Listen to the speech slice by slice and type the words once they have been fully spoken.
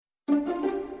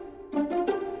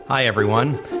Hi,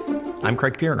 everyone. I'm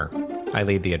Craig Pierner. I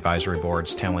lead the Advisory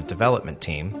Board's talent development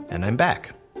team, and I'm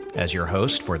back as your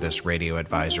host for this radio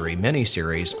advisory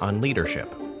mini-series on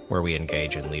leadership, where we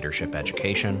engage in leadership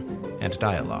education and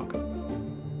dialogue.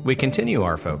 We continue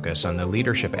our focus on the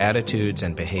leadership attitudes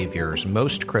and behaviors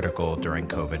most critical during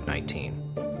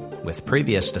COVID-19. With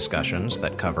previous discussions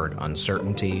that covered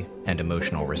uncertainty and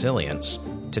emotional resilience,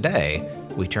 today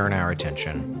we turn our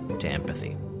attention to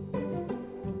empathy.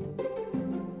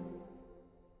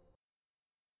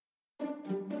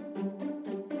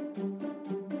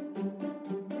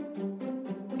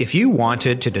 If you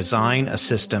wanted to design a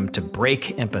system to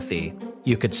break empathy,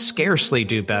 you could scarcely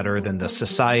do better than the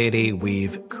society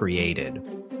we've created,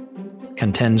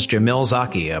 contends Jamil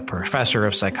Zaki, a professor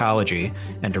of psychology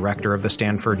and director of the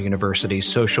Stanford University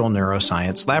Social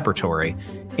Neuroscience Laboratory,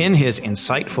 in his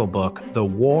insightful book, The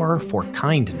War for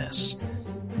Kindness: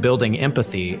 Building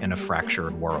Empathy in a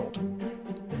Fractured World.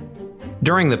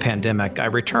 During the pandemic, I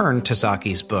returned to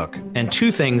Zaki's book, and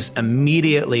two things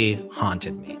immediately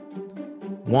haunted me.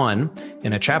 One,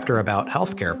 in a chapter about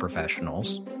healthcare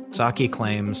professionals, Zaki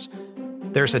claims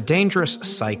there's a dangerous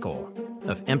cycle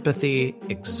of empathy,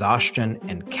 exhaustion,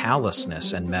 and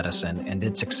callousness in medicine, and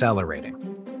it's accelerating.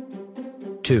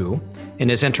 Two, in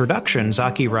his introduction,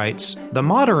 Zaki writes, the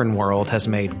modern world has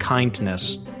made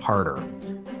kindness harder.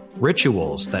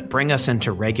 Rituals that bring us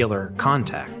into regular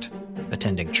contact,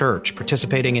 attending church,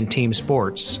 participating in team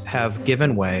sports, have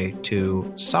given way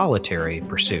to solitary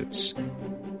pursuits.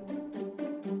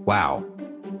 Wow,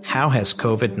 how has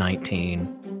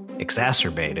COVID-19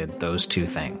 exacerbated those two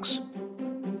things?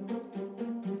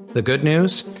 The good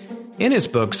news? In his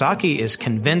book, Zaki is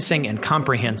convincing and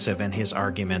comprehensive in his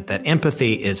argument that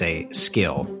empathy is a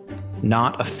skill,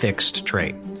 not a fixed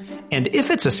trait. And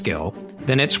if it's a skill,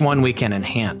 then it's one we can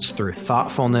enhance through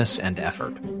thoughtfulness and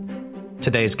effort.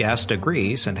 Today's guest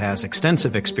agrees and has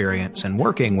extensive experience in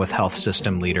working with health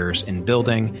system leaders in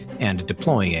building and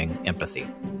deploying empathy.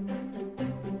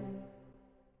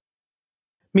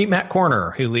 Meet Matt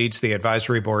Corner, who leads the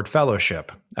Advisory Board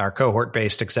Fellowship, our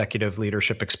cohort-based executive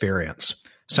leadership experience.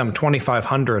 Some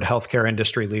 2,500 healthcare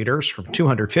industry leaders from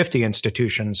 250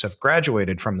 institutions have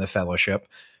graduated from the fellowship,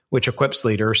 which equips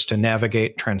leaders to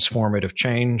navigate transformative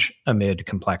change amid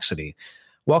complexity.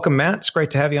 Welcome, Matt. It's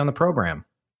great to have you on the program.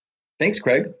 Thanks,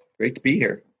 Craig. Great to be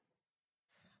here.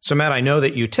 So, Matt, I know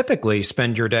that you typically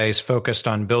spend your days focused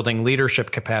on building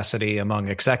leadership capacity among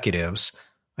executives.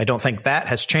 I don't think that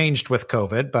has changed with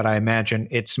COVID, but I imagine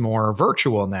it's more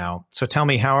virtual now. So tell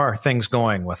me, how are things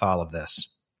going with all of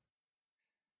this?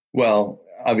 Well,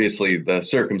 obviously the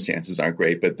circumstances aren't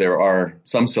great, but there are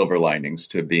some silver linings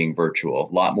to being virtual.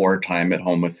 A lot more time at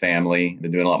home with family.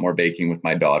 Been doing a lot more baking with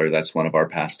my daughter. That's one of our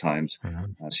pastimes.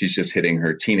 She's just hitting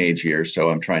her teenage years, so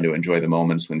I'm trying to enjoy the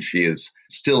moments when she is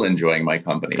still enjoying my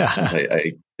company.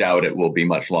 I doubt it will be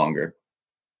much longer.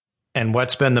 And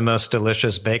what's been the most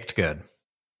delicious baked good?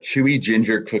 Chewy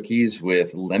ginger cookies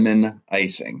with lemon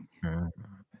icing.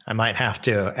 I might have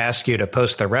to ask you to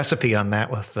post the recipe on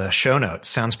that with the show notes.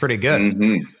 Sounds pretty good.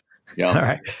 Mm-hmm. Yeah. All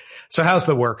right. So how's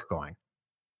the work going?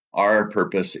 Our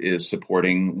purpose is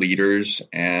supporting leaders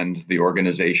and the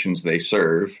organizations they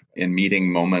serve in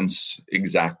meeting moments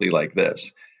exactly like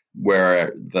this,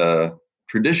 where the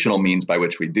traditional means by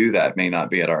which we do that may not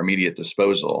be at our immediate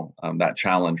disposal. That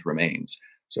challenge remains.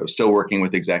 So still working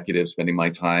with executives, spending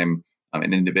my time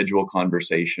in individual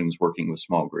conversations, working with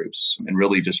small groups, and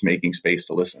really just making space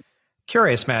to listen.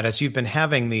 Curious, Matt, as you've been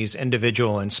having these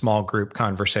individual and small group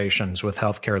conversations with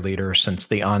healthcare leaders since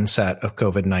the onset of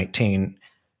COVID-19,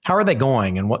 how are they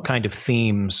going and what kind of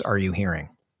themes are you hearing?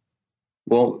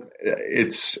 Well,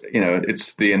 it's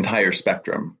the entire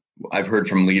spectrum. I've heard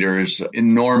from leaders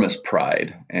enormous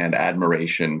pride and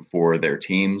admiration for their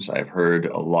teams. I've heard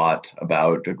a lot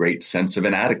about a great sense of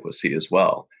inadequacy as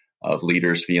well, of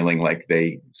leaders feeling like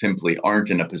they simply aren't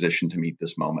in a position to meet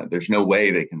this moment. There's no way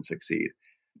they can succeed.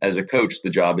 As a coach, the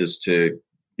job is to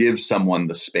give someone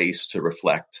the space to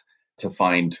reflect, to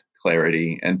find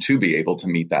clarity, and to be able to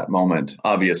meet that moment.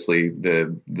 Obviously,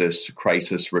 this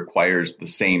crisis requires the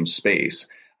same space,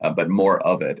 but more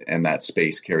of it, and that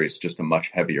space carries just a much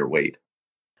heavier weight.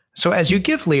 So as you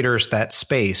give leaders that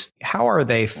space, how are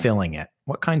they filling it?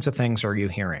 What kinds of things are you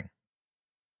hearing?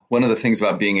 One of the things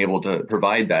about being able to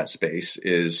provide that space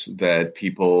is that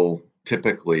people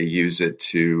typically use it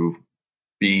to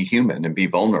be human and be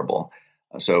vulnerable.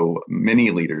 So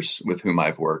many leaders with whom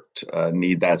I've worked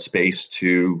need that space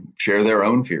to share their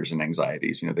own fears and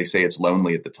anxieties. They say it's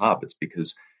lonely at the top. It's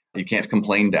because you can't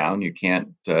complain down. You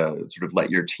can't sort of let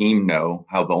your team know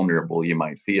how vulnerable you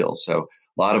might feel. So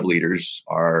a lot of leaders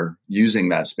are using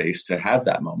that space to have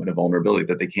that moment of vulnerability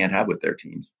that they can't have with their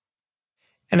teams.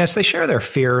 And as they share their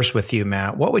fears with you,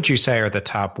 Matt, what would you say are the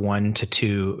top 1 to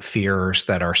 2 fears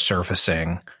that are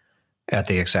surfacing at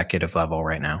the executive level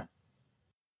right now?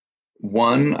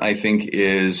 One, I think,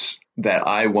 is that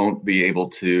I won't be able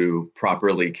to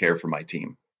properly care for my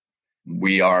team.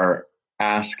 We are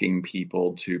asking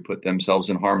people to put themselves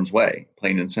in harm's way,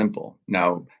 plain and simple.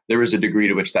 Now, there is a degree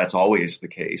to which that's always the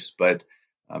case, but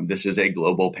this is a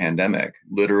global pandemic,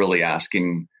 literally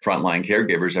asking frontline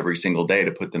caregivers every single day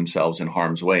to put themselves in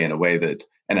harm's way in a way that,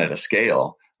 and at a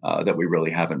scale that we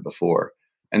really haven't before.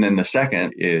 And then the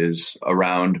second is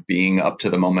around being up to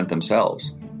the moment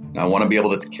themselves. I want to be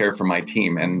able to care for my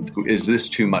team. And is this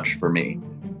too much for me?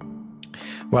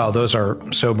 Well, those are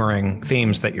sobering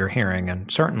themes that you're hearing,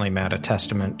 and certainly, Matt, a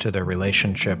testament to the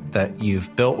relationship that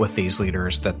you've built with these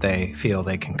leaders, that they feel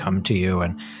they can come to you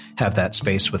and have that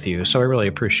space with you. So I really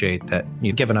appreciate that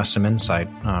you've given us some insight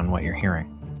on what you're hearing.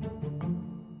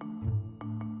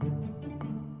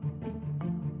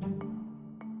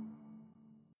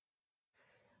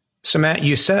 So, Matt,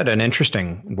 you said an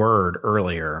interesting word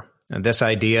earlier, and this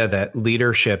idea that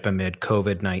leadership amid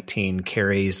COVID-19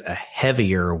 carries a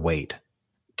heavier weight.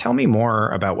 Tell me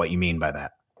more about what you mean by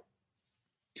that.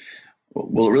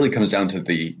 Well, it really comes down to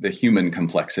the human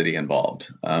complexity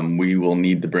involved. We will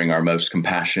need to bring our most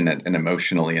compassionate and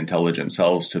emotionally intelligent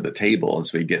selves to the table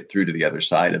as we get through to the other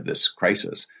side of this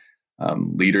crisis.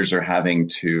 Leaders are having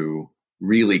to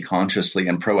really consciously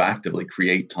and proactively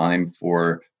create time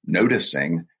for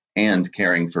noticing and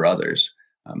caring for others.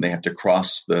 They have to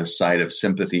cross the side of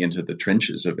sympathy into the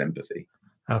trenches of empathy.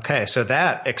 Okay, so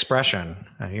that expression,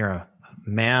 you're a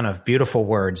man of beautiful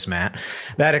words, Matt.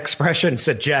 That expression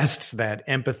suggests that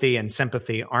empathy and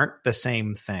sympathy aren't the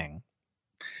same thing.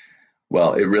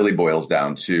 Well, it really boils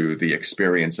down to the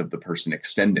experience of the person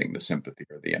extending the sympathy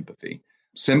or the empathy.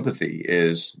 Sympathy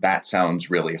is, that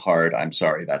sounds really hard. I'm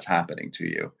sorry that's happening to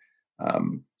you.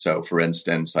 So, for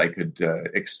instance, I could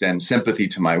extend sympathy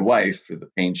to my wife for the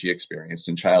pain she experienced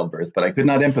in childbirth, but I could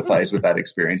not empathize with that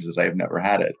experience as I have never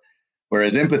had it.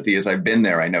 Whereas empathy is, I've been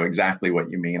there. I know exactly what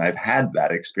you mean. I've had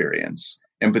that experience.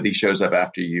 Empathy shows up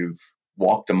after you've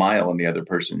walked a mile in the other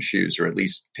person's shoes, or at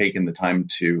least taken the time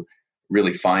to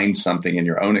really find something in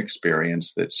your own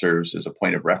experience that serves as a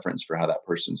point of reference for how that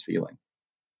person's feeling.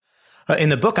 In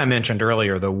the book I mentioned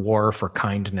earlier, The War for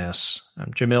Kindness,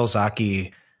 Jamil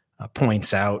Zaki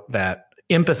points out that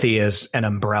empathy is an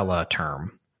umbrella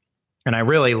term. And I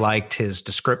really liked his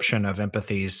description of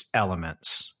empathy's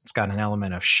elements. It's got an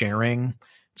element of sharing,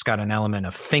 it's got an element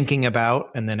of thinking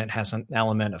about, and then it has an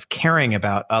element of caring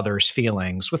about others'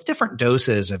 feelings, with different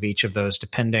doses of each of those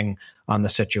depending on the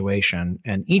situation,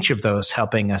 and each of those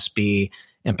helping us be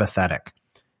empathetic.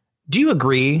 Do you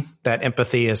agree that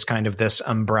empathy is kind of this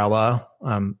umbrella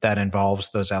that involves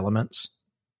those elements?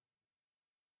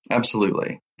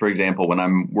 Absolutely. For example, when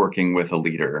I'm working with a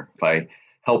leader, if I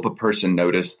help a person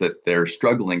notice that they're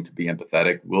struggling to be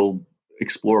empathetic, we'll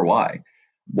explore why.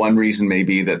 One reason may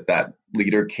be that that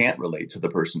leader can't relate to the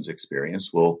person's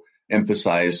experience. We'll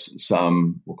emphasize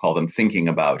some, we'll call them thinking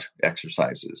about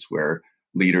exercises, where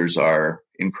leaders are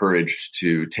encouraged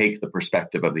to take the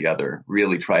perspective of the other,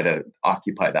 really try to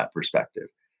occupy that perspective.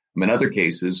 In other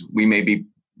cases, we may be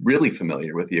really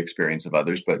familiar with the experience of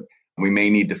others, but we may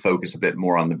need to focus a bit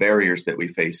more on the barriers that we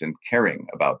face in caring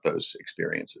about those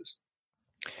experiences.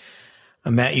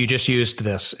 Matt, you just used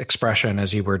this expression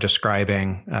as you were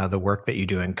describing the work that you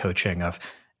do in coaching of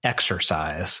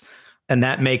exercise, and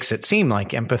that makes it seem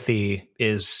like empathy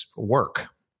is work.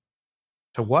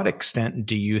 To what extent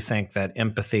do you think that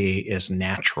empathy is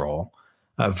natural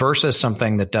versus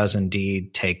something that does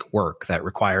indeed take work, that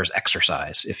requires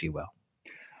exercise, if you will?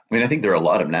 I mean, I think there are a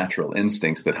lot of natural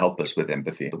instincts that help us with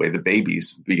empathy, the way the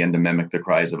babies begin to mimic the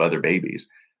cries of other babies.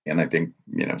 And I think,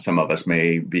 some of us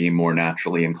may be more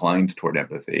naturally inclined toward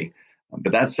empathy.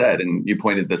 But that said, and you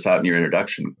pointed this out in your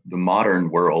introduction, the modern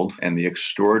world and the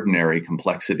extraordinary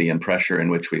complexity and pressure in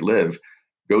which we live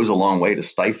goes a long way to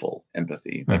stifle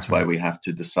empathy. That's why we have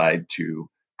to decide to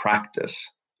practice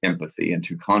empathy and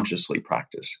to consciously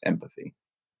practice empathy.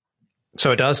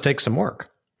 So it does take some work.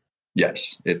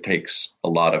 Yes, it takes a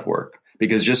lot of work,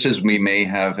 because just as we may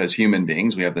have as human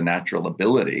beings, we have the natural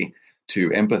ability to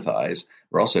empathize,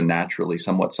 we're also naturally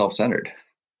somewhat self-centered.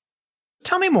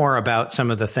 Tell me more about some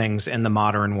of the things in the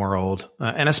modern world,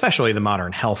 and especially the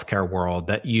modern healthcare world,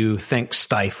 that you think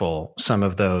stifle some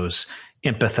of those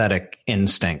empathetic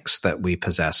instincts that we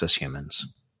possess as humans.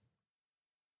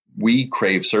 We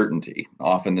crave certainty.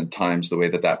 Oftentimes, the way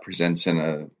that presents in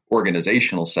an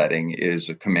organizational setting is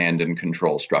a command and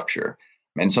control structure.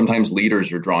 And sometimes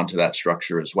leaders are drawn to that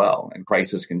structure as well, and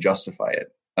crisis can justify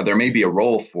it. There may be a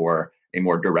role for a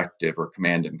more directive or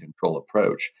command and control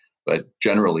approach, but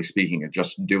generally speaking, a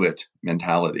just do it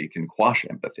mentality can quash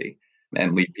empathy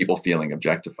and leave people feeling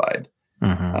objectified.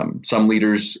 Some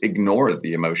leaders ignore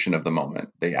the emotion of the moment.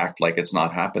 They act like it's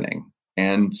not happening.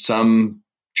 And some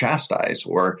chastise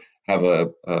or have a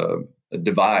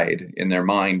divide in their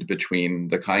mind between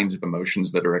the kinds of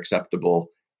emotions that are acceptable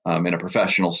in a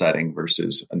professional setting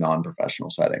versus a non-professional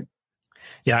setting.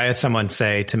 Yeah, I had someone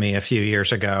say to me a few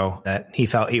years ago that he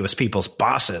felt he was people's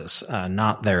bosses,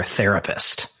 not their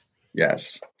therapist.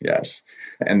 Yes.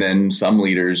 And then some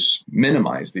leaders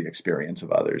minimize the experience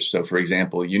of others. So, for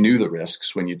example, you knew the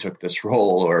risks when you took this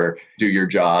role or do your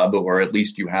job, or at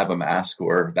least you have a mask,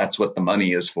 or that's what the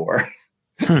money is for.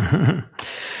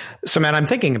 So, Matt, I'm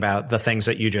thinking about the things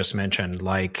that you just mentioned,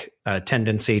 like a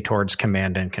tendency towards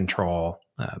command and control,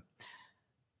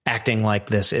 acting like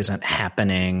this isn't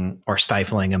happening or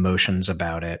stifling emotions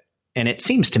about it. And it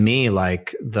seems to me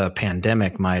like the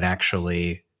pandemic might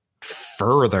actually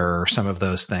further some of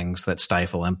those things that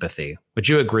stifle empathy. Would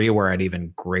you agree we're at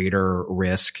even greater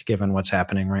risk given what's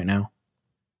happening right now?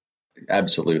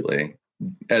 Absolutely.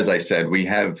 As I said, we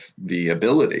have the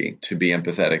ability to be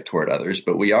empathetic toward others,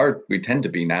 but we tend to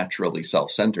be naturally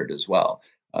self-centered as well.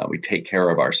 We take care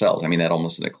of ourselves. I mean, that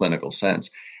almost in a clinical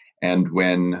sense. And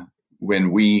when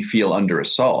we feel under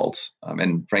assault,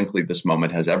 and frankly, this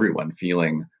moment has everyone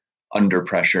feeling under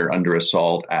pressure, under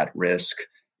assault, at risk,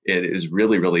 it is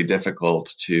really, really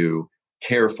difficult to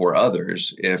care for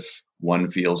others if one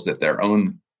feels that their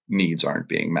own needs aren't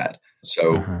being met.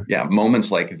 So,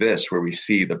 moments like this where we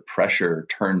see the pressure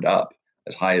turned up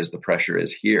as high as the pressure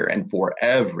is here and for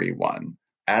everyone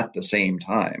at the same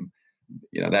time,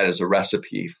 that is a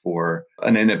recipe for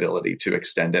an inability to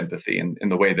extend empathy in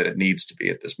the way that it needs to be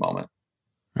at this moment.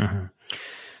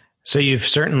 So you've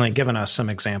certainly given us some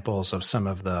examples of some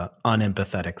of the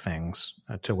unempathetic things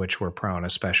to which we're prone,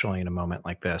 especially in a moment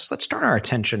like this. Let's turn our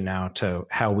attention now to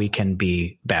how we can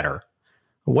be better.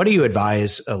 What do you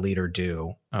advise a leader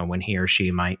do when he or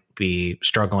she might be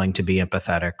struggling to be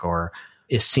empathetic or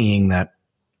is seeing that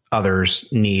others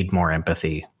need more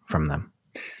empathy from them?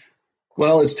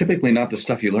 Well, it's typically not the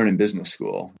stuff you learn in business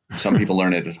school. Some people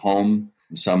learn it at home.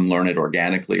 Some learn it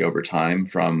organically over time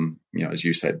from, as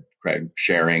you said, Craig,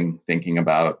 sharing, thinking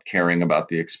about, caring about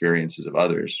the experiences of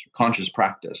others, conscious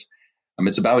practice.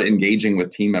 It's about engaging with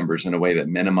team members in a way that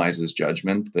minimizes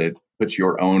judgment, that puts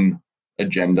your own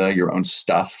agenda, your own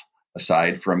stuff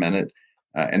aside for a minute,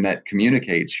 and that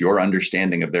communicates your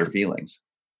understanding of their feelings.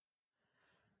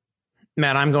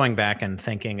 Matt, I'm going back and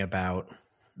thinking about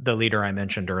the leader I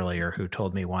mentioned earlier who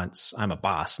told me once, I'm a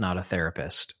boss, not a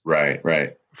therapist. Right.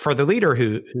 For the leader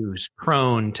who's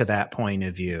prone to that point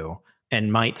of view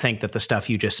and might think that the stuff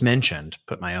you just mentioned,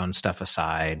 put my own stuff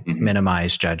aside,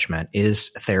 minimize judgment, is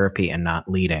therapy and not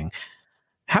leading.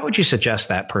 How would you suggest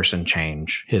that person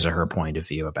change his or her point of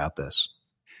view about this?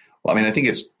 Well, I think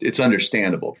it's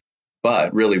understandable,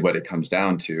 but really what it comes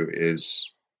down to is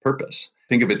purpose.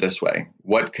 Think of it this way.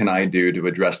 What can I do to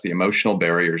address the emotional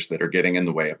barriers that are getting in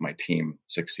the way of my team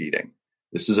succeeding?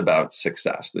 This is about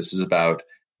success. This is about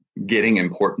getting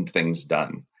important things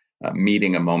done,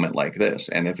 meeting a moment like this.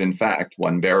 And if in fact,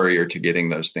 one barrier to getting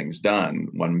those things done,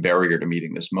 one barrier to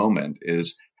meeting this moment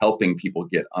is helping people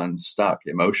get unstuck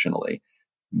emotionally,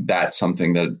 that's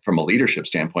something that from a leadership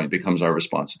standpoint becomes our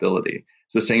responsibility.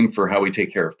 It's the same for how we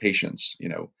take care of patients.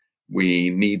 We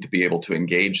need to be able to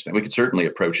engage them. We could certainly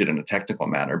approach it in a technical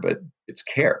manner, but it's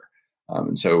care.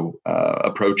 And so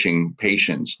approaching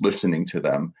patients, listening to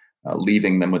them,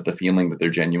 leaving them with the feeling that they're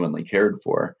genuinely cared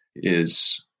for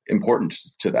is important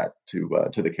to that,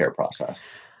 to the care process.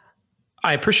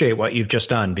 I appreciate what you've just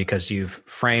done because you've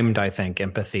framed, I think,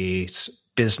 empathy's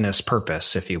business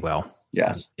purpose, if you will.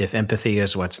 Yes. If empathy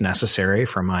is what's necessary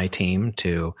for my team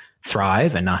to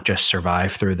thrive and not just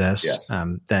survive through this,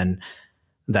 then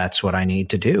that's what I need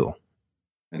to do.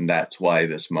 And that's why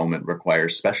this moment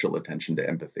requires special attention to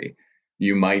empathy.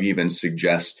 You might even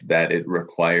suggest that it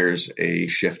requires a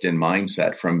shift in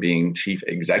mindset from being chief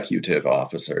executive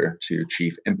officer to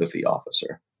chief empathy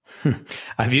officer.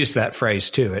 I've used that phrase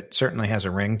too. It certainly has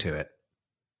a ring to it.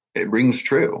 It rings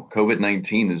true.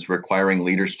 COVID-19 is requiring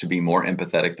leaders to be more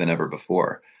empathetic than ever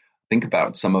before. Think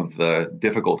about some of the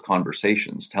difficult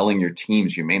conversations, telling your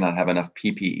teams you may not have enough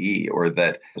PPE or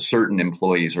that certain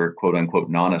employees are quote unquote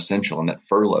non-essential and that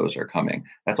furloughs are coming.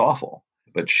 That's awful.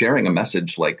 But sharing a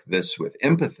message like this with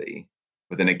empathy,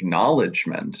 with an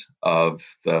acknowledgement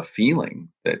of the feeling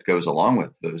that goes along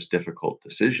with those difficult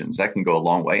decisions, that can go a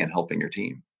long way in helping your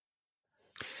team.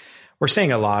 We're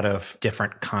seeing a lot of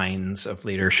different kinds of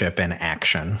leadership in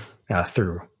action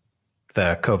through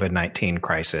the COVID-19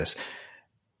 crisis.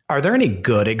 Are there any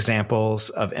good examples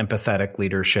of empathetic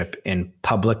leadership in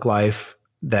public life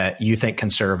that you think can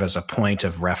serve as a point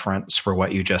of reference for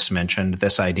what you just mentioned,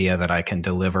 this idea that I can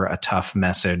deliver a tough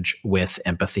message with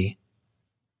empathy?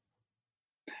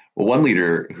 Well, one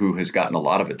leader who has gotten a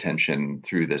lot of attention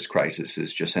through this crisis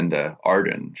is Jacinda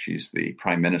Ardern. She's the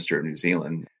Prime Minister of New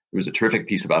Zealand. There was a terrific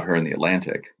piece about her in The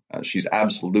Atlantic. She's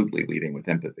absolutely leading with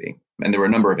empathy. And there were a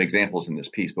number of examples in this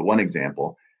piece, but one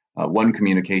example, one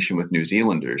communication with New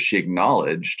Zealanders, she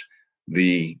acknowledged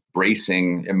the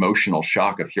bracing emotional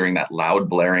shock of hearing that loud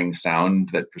blaring sound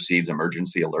that precedes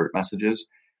emergency alert messages.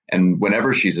 And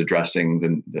whenever she's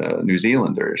addressing the New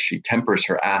Zealanders, she tempers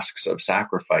her asks of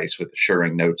sacrifice with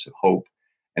assuring notes of hope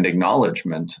and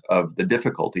acknowledgement of the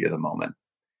difficulty of the moment.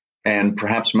 And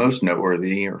perhaps most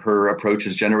noteworthy, her approach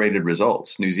has generated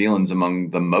results. New Zealand's among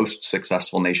the most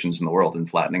successful nations in the world in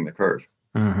flattening the curve.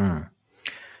 Mm-hmm.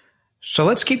 So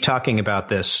let's keep talking about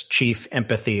this chief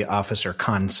empathy officer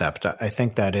concept. I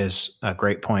think that is a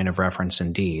great point of reference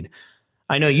indeed.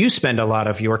 I know you spend a lot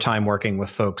of your time working with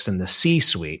folks in the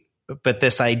C-suite, but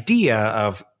this idea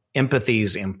of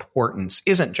empathy's importance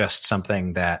isn't just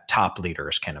something that top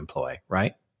leaders can employ,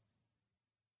 right?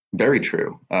 Very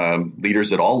true.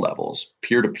 Leaders at all levels,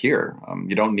 peer-to-peer.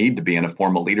 You don't need to be in a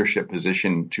formal leadership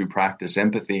position to practice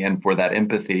empathy and for that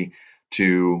empathy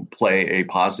to play a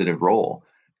positive role.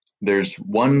 There's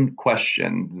one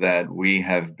question that we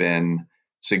have been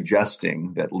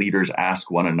suggesting that leaders ask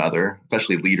one another,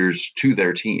 especially leaders to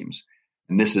their teams.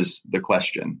 And this is the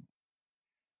question.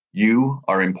 You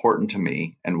are important to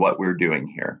me and what we're doing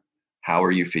here. How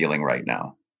are you feeling right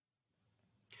now?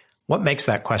 What makes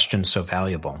that question so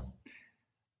valuable?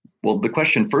 Well, the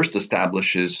question first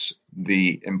establishes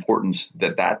the importance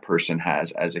that that person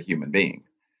has as a human being.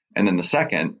 And then the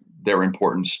second, their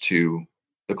importance to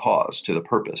the cause, to the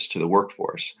purpose, to the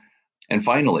workforce. And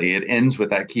finally, it ends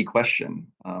with that key question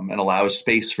and allows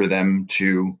space for them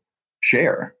to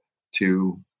share,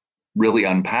 to really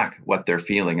unpack what they're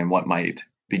feeling and what might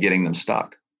be getting them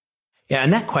stuck. Yeah,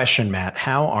 and that question, Matt,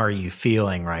 how are you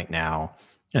feeling right now,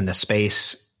 in the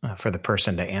space for the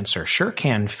person to answer, sure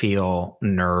can feel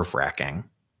nerve-wracking.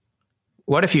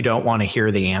 What if you don't want to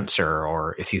hear the answer,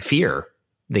 or if you fear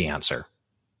the answer?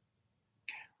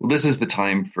 Well, this is the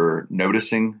time for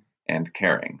noticing and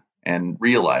caring, and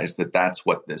realize that that's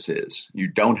what this is. You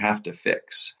don't have to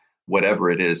fix whatever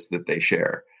it is that they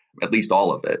share, at least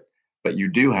all of it, but you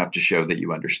do have to show that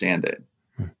you understand it.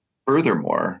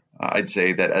 Furthermore, I'd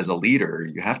say that as a leader,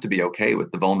 you have to be okay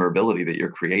with the vulnerability that you're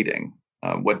creating.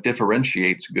 What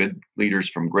differentiates good leaders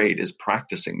from great is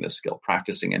practicing this skill,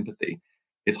 practicing empathy.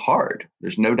 It's hard.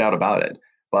 There's no doubt about it,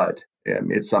 but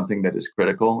it's something that is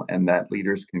critical and that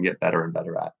leaders can get better and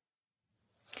better at.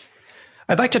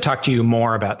 I'd like to talk to you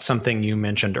more about something you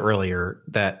mentioned earlier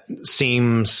that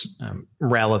seems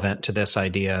relevant to this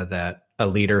idea that a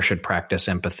leader should practice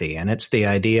empathy. And it's the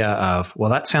idea of,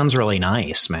 well, that sounds really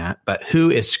nice, Matt, but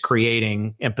who is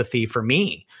creating empathy for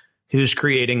me? Who's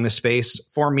creating the space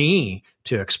for me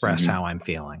to express how I'm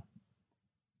feeling?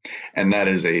 And that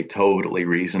is a totally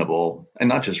reasonable, and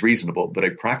not just reasonable, but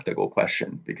a practical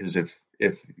question. Because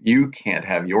if you can't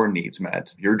have your needs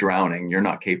met, you're drowning, you're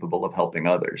not capable of helping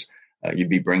others. You'd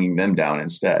be bringing them down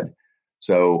instead.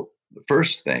 So the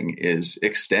first thing is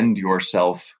extend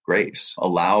yourself grace.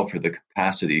 Allow for the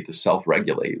capacity to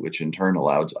self-regulate, which in turn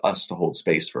allows us to hold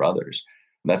space for others.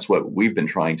 That's what we've been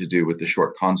trying to do with the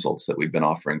short consults that we've been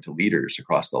offering to leaders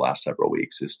across the last several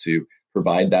weeks, is to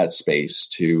provide that space,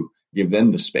 to give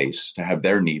them the space to have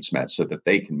their needs met so that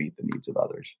they can meet the needs of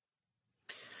others.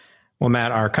 Well,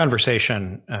 Matt, our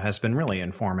conversation has been really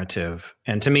informative,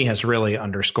 and to me has really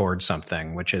underscored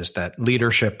something, which is that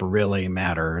leadership really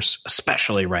matters,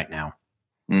 especially right now.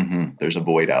 There's a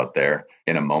void out there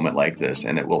in a moment like this,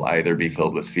 and it will either be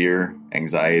filled with fear,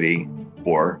 anxiety,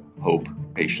 or hope,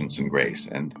 patience, and grace.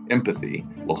 And empathy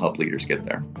will help leaders get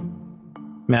there.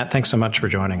 Matt, thanks so much for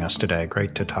joining us today.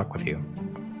 Great to talk with you.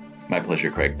 My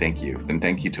pleasure, Craig. Thank you. And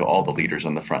thank you to all the leaders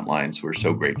on the front lines. We're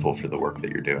so grateful for the work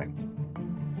that you're doing.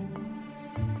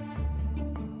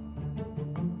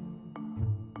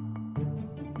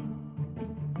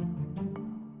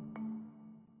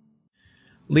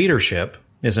 Leadership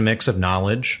is a mix of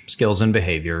knowledge, skills and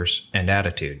behaviors, and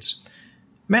attitudes.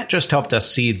 Matt just helped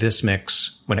us see this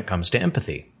mix when it comes to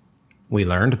empathy. We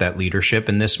learned that leadership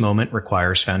in this moment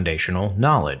requires foundational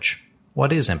knowledge.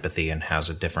 What is empathy and how is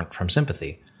it different from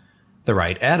sympathy? The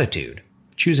right attitude,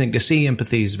 choosing to see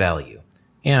empathy's value,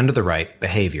 and the right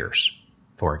behaviors.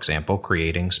 For example,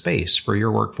 creating space for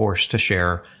your workforce to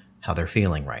share how they're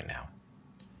feeling right now.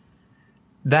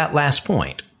 That last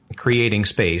point, creating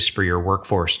space for your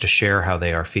workforce to share how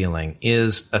they are feeling,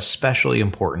 is especially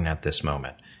important at this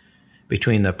moment.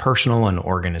 Between the personal and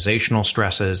organizational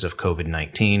stresses of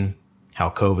COVID-19, how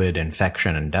COVID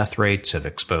infection and death rates have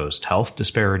exposed health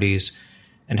disparities,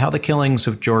 and how the killings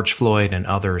of George Floyd and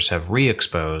others have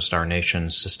re-exposed our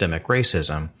nation's systemic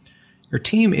racism, your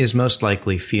team is most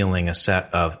likely feeling a set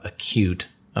of acute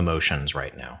emotions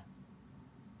right now.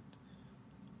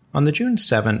 On the June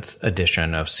 7th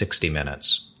edition of 60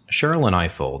 Minutes, Sherrilyn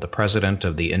Ifill, the president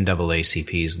of the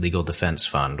NAACP's Legal Defense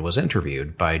Fund, was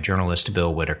interviewed by journalist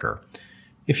Bill Whitaker.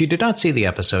 If you did not see the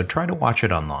episode, try to watch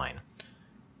it online.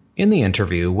 In the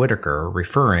interview, Whitaker,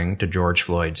 referring to George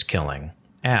Floyd's killing,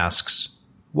 asks,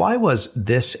 "Why was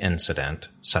this incident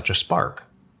such a spark?"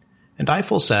 And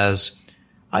Ifill says,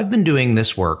 "I've been doing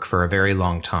this work for a very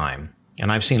long time, and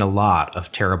I've seen a lot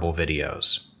of terrible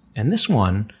videos. And this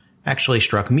one actually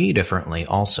struck me differently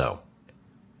also.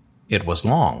 It was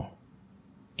long.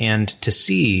 And to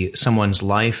see someone's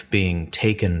life being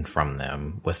taken from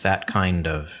them with that kind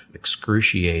of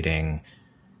excruciating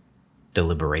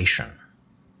deliberation."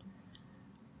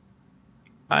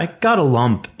 I got a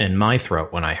lump in my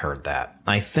throat when I heard that.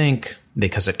 I think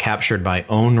because it captured my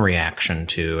own reaction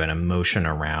to and emotion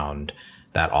around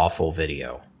that awful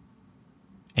video.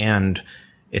 And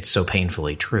it's so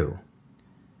painfully true.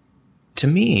 To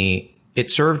me,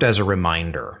 it served as a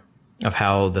reminder of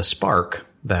how the spark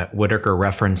that Whitaker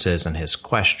references in his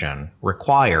question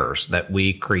requires that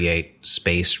we create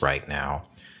space right now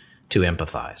to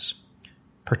empathize,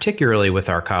 particularly with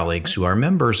our colleagues who are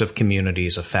members of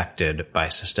communities affected by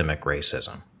systemic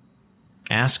racism.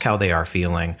 Ask how they are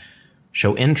feeling,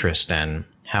 show interest in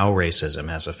how racism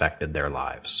has affected their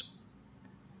lives.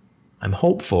 I'm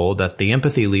hopeful that the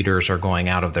empathy leaders are going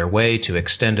out of their way to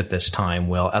extend at this time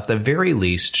will, at the very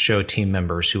least, show team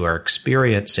members who are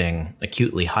experiencing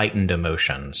acutely heightened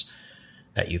emotions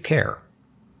that you care.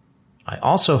 I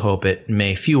also hope it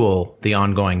may fuel the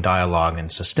ongoing dialogue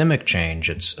and systemic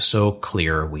change it's so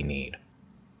clear we need.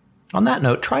 On that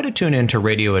note, try to tune in to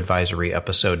Radio Advisory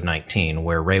Episode 19,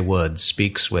 where Ray Woods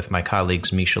speaks with my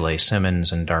colleagues Michelet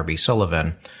Simmons and Darby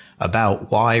Sullivan about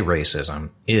why racism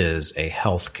is a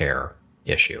healthcare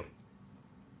issue.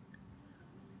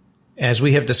 As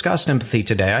we have discussed empathy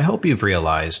today, I hope you've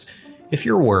realized if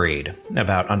you're worried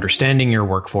about understanding your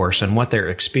workforce and what they're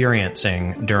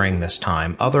experiencing during this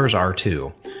time, others are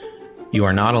too. You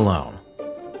are not alone.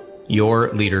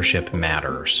 Your leadership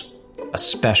matters,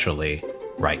 especially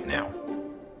right now.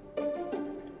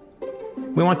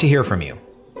 We want to hear from you.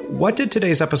 What did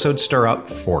today's episode stir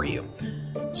up for you?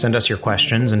 Send us your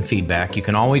questions and feedback. You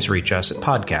can always reach us at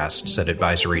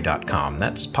podcasts@advisory.com.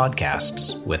 That's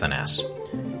podcasts with an S.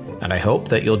 And I hope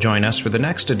that you'll join us for the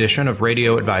next edition of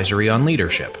Radio Advisory on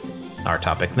Leadership. Our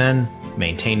topic then,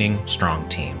 maintaining strong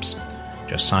teams.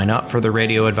 Just sign up for the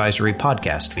Radio Advisory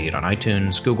podcast feed on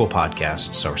iTunes, Google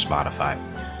Podcasts, or Spotify.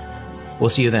 We'll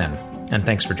see you then, and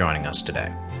thanks for joining us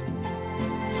today.